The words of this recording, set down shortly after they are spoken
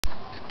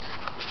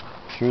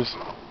here's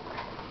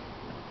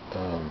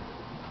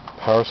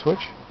power switch,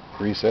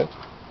 reset,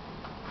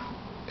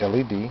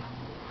 LED,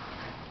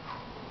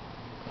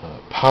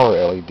 power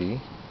LED,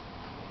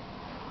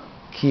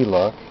 key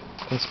lock,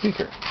 and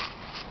speaker.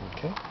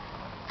 Okay.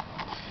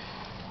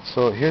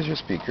 So here's your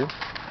speaker.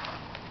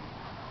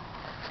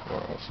 Or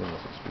I assume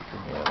it's a speaker.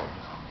 Yeah, there it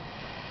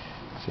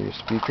is. So your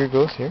speaker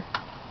goes here.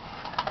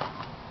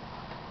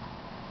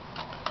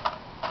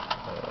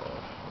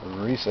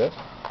 Reset.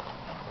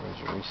 Where's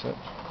your reset?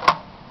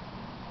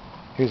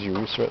 Here's your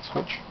reset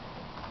switch.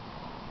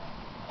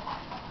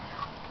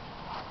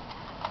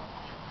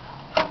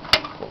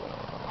 Pull that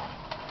one off.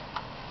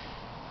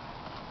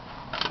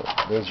 So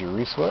there's your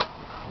reset.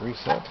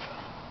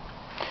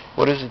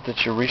 What is it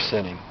that you're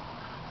resetting?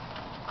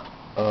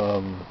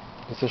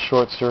 It's a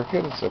short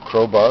circuit. It's a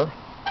crowbar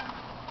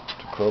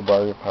to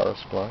crowbar your power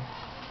supply.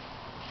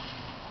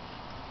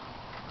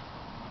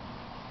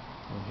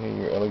 And here are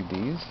your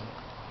LEDs.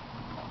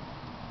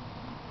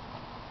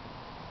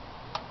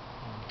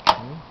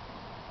 Okay.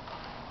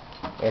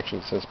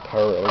 Actually, it says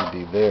power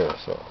LED there,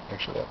 so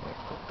actually that might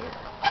put there.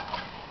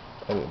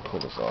 I didn't pull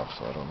this off,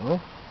 so I don't know.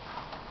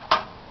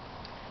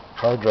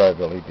 Hard drive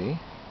LED.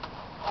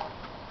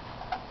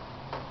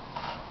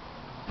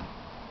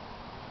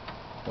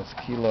 That's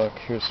key lock.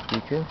 Here's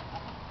speaker.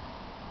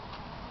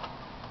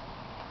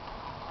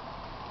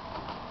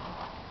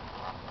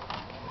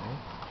 Okay.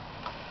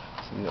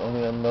 So the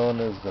only unknown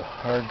is the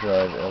hard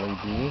drive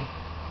LED.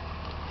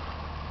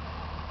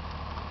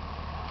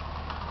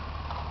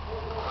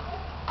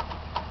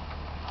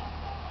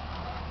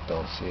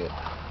 Don't see it.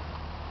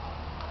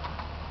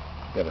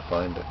 Gotta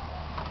find it.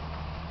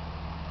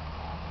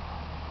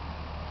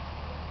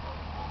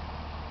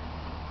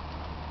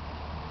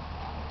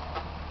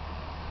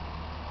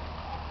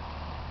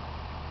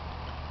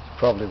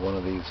 Probably one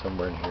of these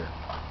somewhere in here.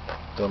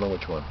 Don't know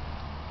which one.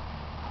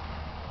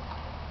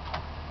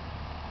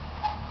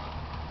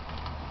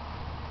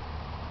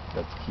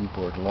 That's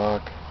keyboard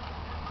lock,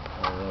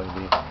 power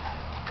LED.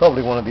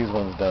 Probably one of these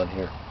ones down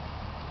here.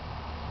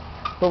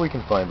 But we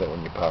can find that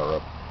when you power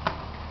up.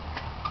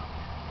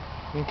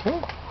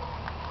 Okay.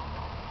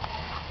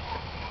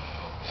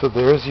 So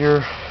there's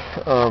your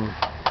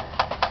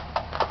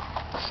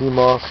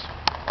CMOS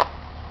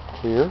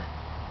clear.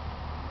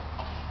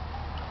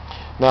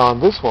 Now on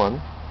this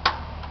one,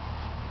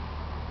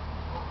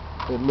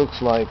 it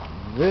looks like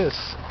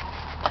this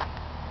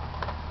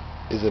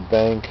is a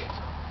bank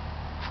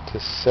to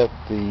set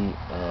the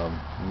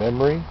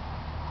memory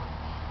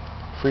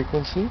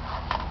frequency.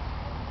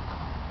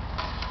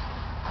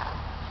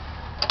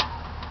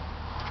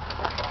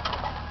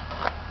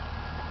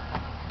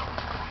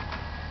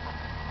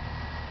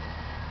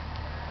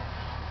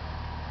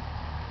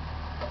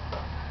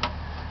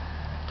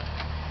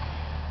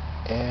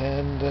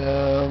 And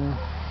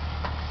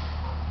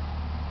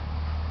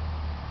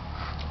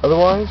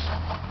otherwise,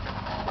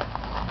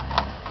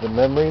 the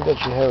memory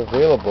that you have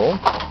available,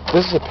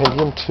 this is a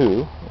Pentium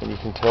 2, and you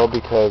can tell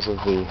because of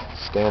the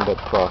stand-up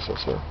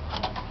processor.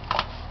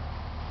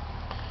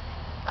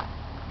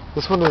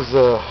 This one is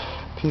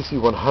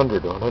PC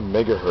 100, 100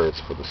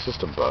 megahertz for the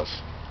system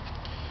bus.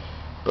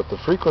 But the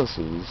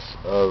frequencies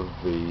of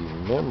the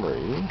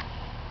memory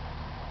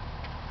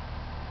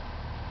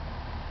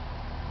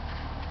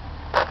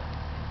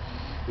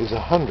is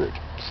 100.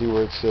 See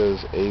where it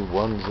says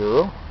A10?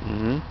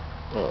 Mm-hmm.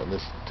 Oh, and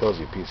this tells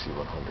you PC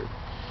 100.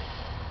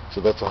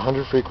 So that's a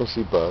 100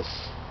 frequency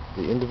bus.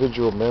 The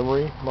individual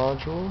memory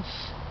modules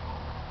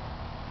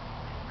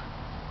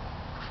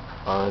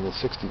are in the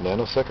 60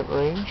 nanosecond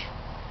range.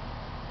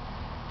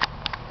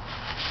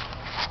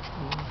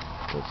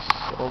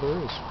 That's all there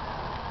is.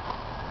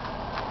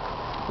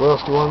 What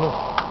else do you want to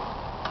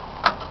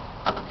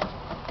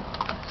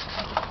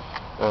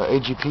know?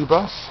 AGP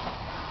bus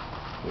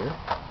here.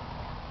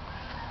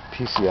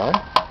 PCI,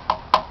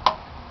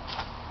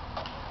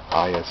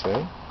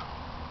 ISA,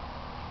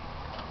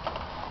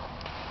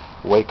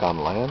 Wake on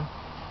LAN,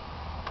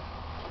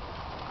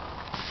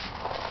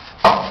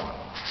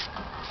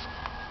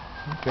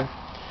 okay,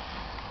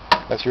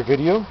 that's your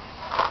video.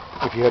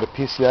 If you had a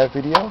PCI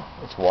video,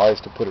 it's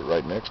wise to put it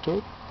right next to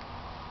it.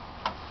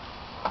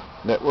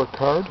 Network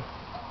card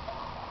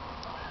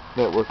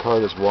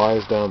is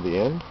wise down the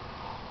end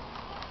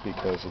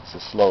because it's the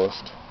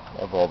slowest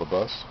of all the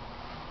bus.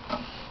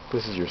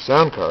 This is your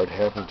sound card,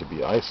 happens to be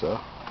ISA.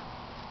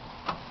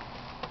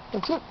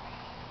 That's it.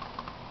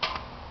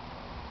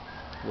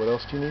 What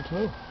else do you need to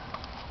know?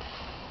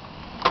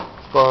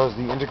 As far as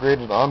the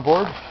integrated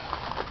onboard,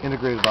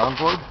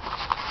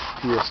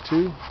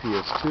 PS2,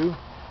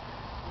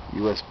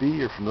 USB,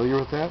 you're familiar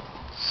with that?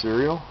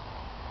 Serial.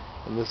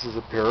 And this is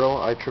a Peril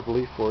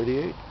IEEE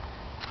 488.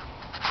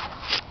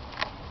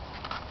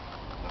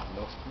 Nothing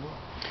else to know.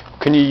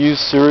 What can you use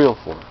serial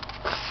for?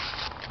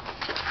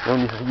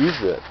 Don't use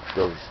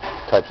those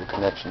types of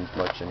connections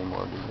much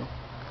anymore, do you?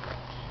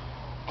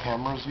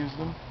 Cameras use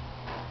them,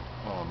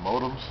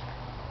 modems,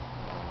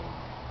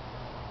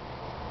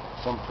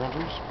 some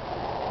printers.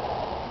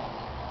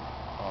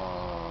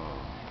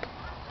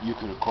 You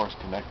could, of course,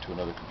 connect to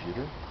another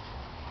computer.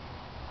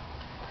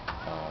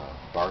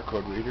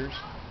 barcode readers,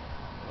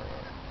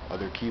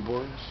 other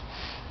keyboards.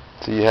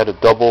 So you had a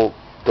double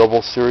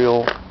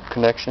serial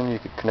connection? You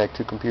could connect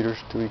two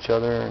computers to each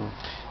other? And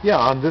Yeah,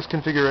 on this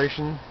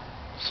configuration,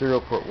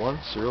 serial port 1,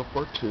 serial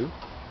port 2.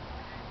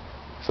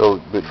 so,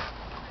 but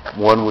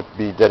one would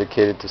be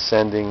dedicated to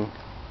sending?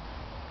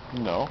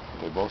 No,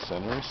 they both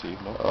send and receive,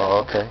 no problem.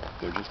 Oh, okay.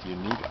 They're just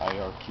unique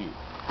IRQ.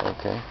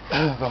 Okay.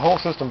 The whole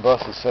system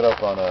bus is set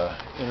up on a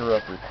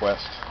interrupt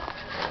request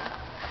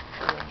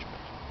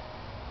arrangement.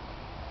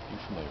 You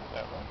familiar with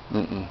that, right?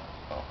 Mm-mm.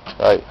 Oh.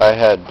 I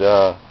had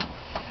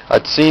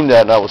I'd seen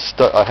that, and I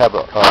have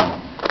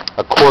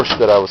a course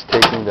that I was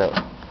taking that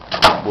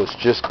was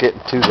just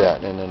getting to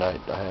that, and then I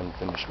hadn't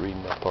finished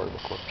reading that part of the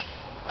course.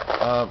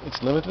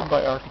 It's limited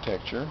by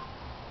architecture.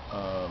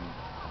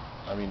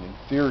 I mean, in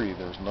theory,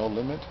 there's no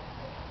limit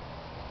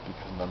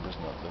because number's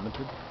not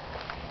limited,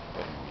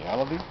 but in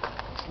reality,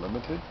 it's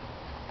limited.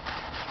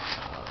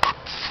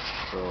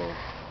 So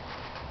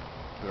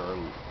there are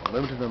a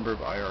limited number of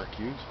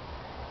IRQs.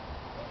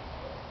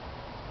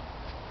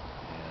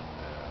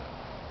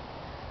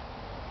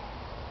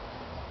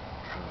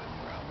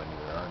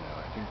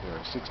 I think there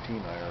are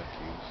 16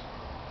 IRQs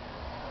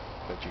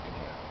that you can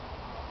have.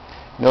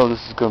 No,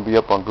 this is going to be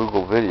up on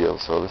Google Video,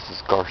 so this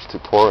is Garth's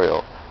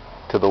tutorial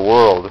to the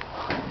world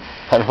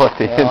on what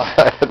the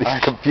inside of these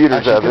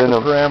computers have in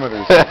them. I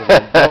parameters because I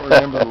don't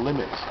remember the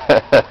limits.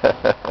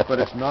 But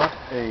it's not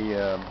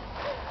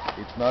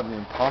an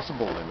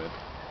impossible limit.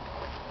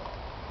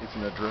 It's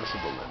an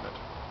addressable limit.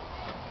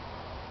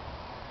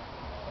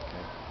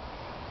 Okay.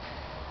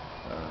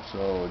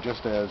 So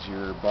just as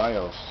your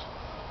BIOS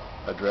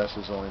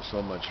addresses only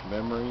so much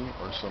memory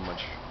or so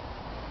much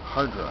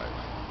hard drive,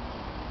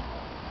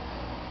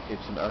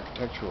 it's an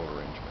architectural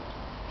arrangement.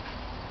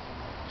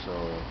 So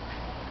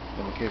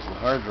in the case of the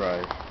hard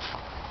drive,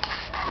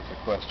 it's a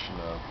question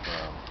of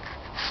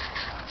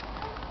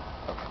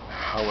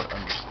how it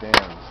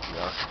understands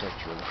the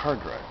architecture of the hard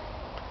drive.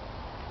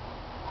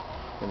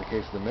 In the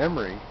case of the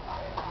memory,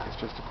 it's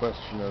just a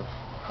question of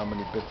how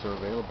many bits are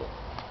available.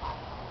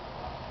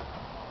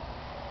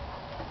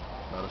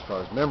 Not as far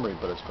as memory,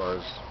 but as far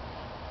as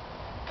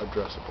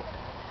addressable.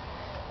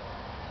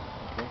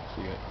 Okay,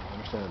 so you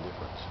understand the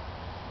difference.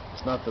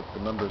 It's not that the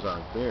numbers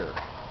aren't there.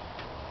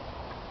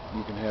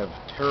 You can have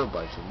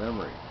terabytes of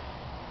memory.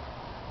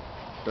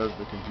 Does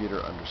the computer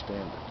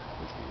understand it,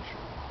 is the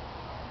issue.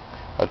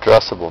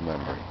 Addressable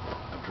memory.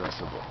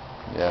 Addressable.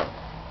 Yeah.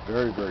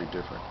 Very, very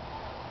different.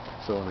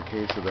 So in the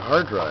case of the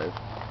hard drive,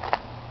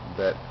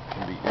 that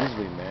can be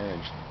easily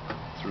managed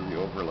through the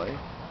overlay,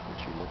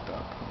 which you looked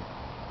up.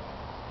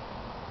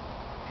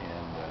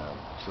 And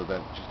so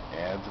that just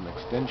adds an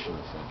extension,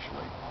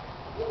 essentially,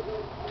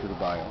 to the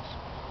BIOS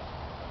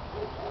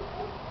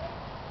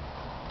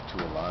to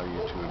allow you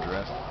to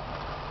address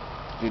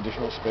the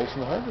additional space in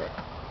the hard drive.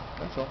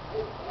 That's all.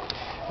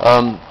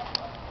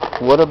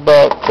 What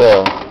about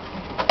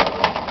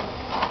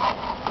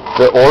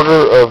the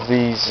order of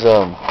these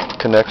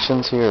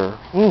connections here?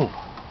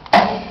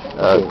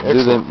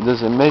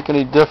 Does it make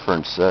any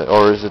difference,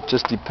 or is it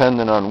just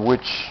dependent on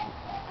which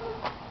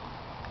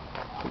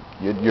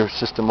your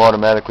system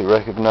automatically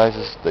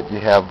recognizes that you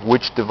have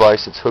which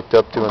device it's hooked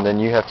up to, and then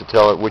you have to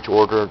tell it which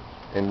order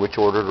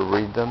to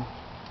read them?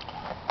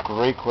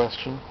 Great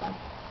question.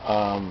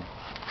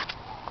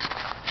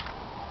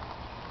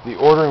 The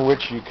order in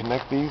which you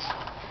connect these,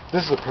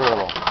 this is a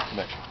parallel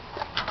connection.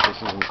 This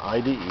is an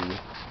IDE,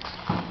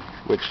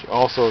 which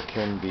also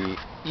can be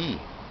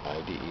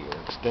eIDE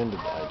or extended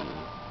IDE.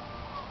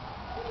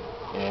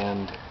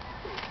 And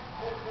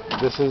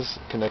this is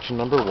connection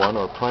number 1,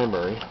 or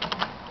primary.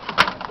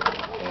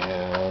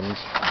 And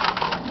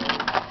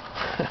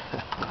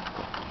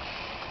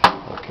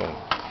okay.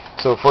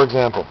 So for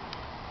example,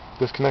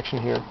 this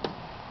connection here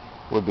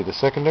would be the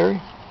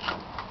secondary.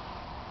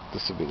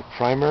 This would be the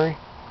primary.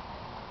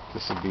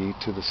 This would be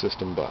to the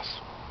system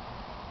bus.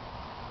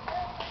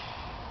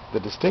 The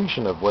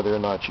distinction of whether or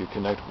not you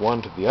connect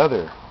one to the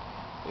other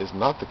is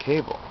not the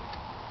cable.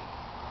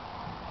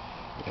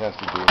 It has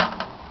to do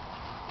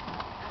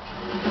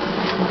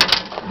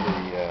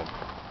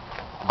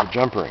the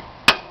jump ring.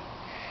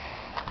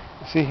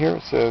 See here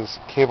it says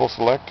cable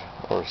select,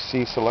 or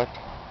C select,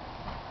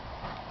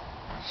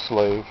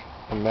 slave,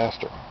 and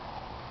master.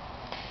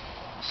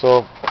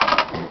 So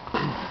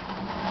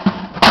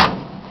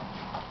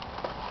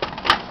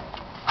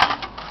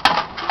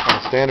on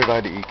a standard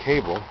IDE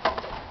cable,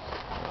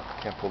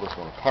 can't pull this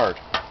one apart,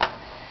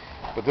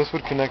 but this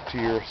would connect to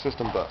your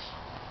system bus.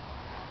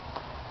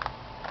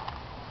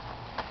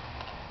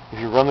 If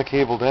you run the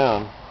cable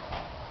down,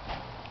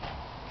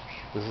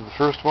 this is the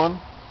first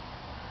one,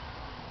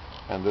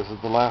 and this is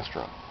the last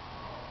run.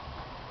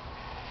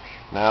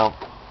 Now,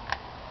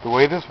 the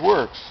way this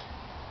works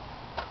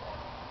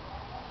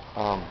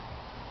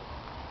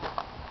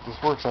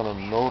on a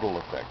nodal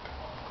effect.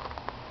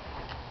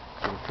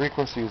 So the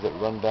frequencies that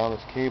run down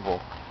this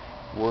cable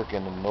work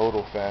in a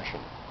nodal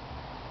fashion,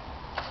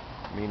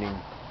 meaning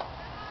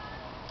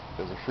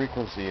there's a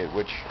frequency at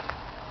which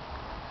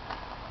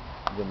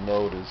the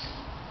node is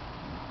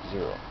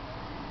 0.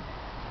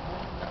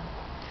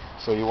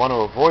 So you want to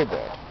avoid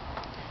that.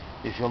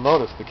 If you'll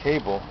notice, the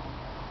cable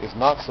is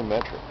not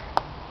symmetric.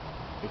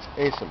 It's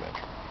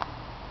asymmetric.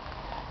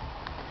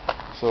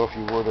 So if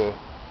you were to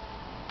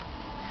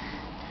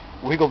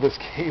wiggle this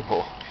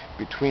cable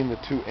between the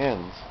two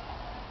ends,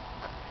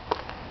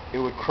 it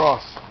would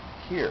cross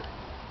here.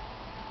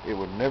 It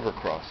would never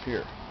cross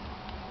here.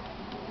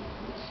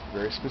 It's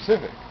very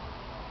specific.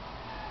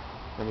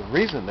 And the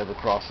reason it never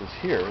crosses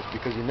here is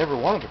because you never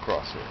want it to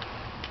cross here.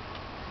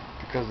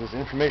 Because this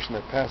information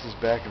that passes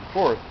back and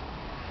forth,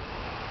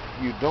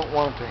 you don't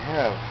want it to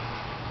have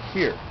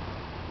here.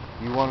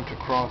 You want it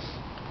to cross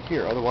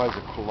here, otherwise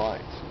it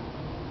collides.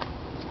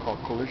 It's called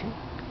collision.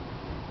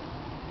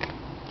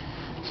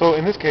 So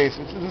in this case,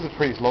 this is a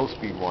pretty low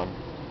speed one,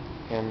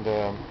 and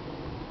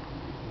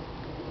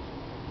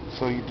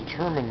so you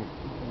determine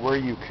where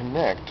you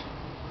connect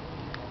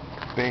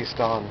based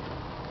on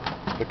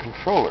the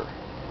controller,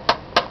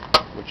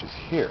 which is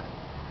here.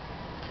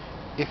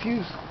 If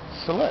you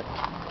select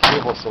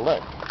cable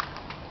select,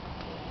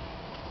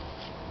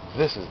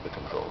 this is the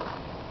controller.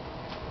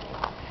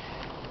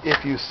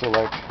 If you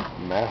select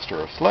master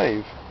or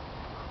slave,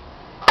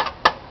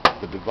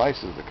 the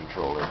device is the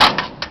controller,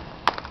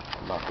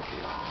 not the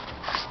cable.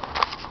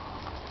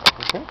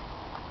 Okay?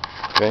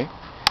 Okay.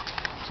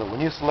 So when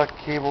you select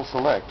cable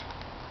select,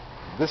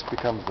 this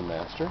becomes the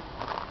master,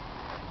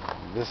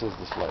 this is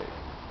the slave.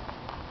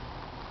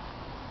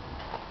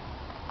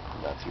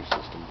 And that's your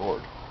system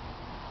board.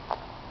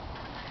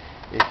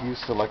 If you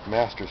select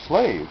master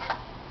slave,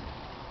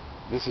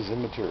 this is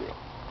immaterial.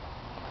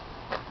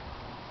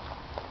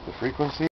 The frequency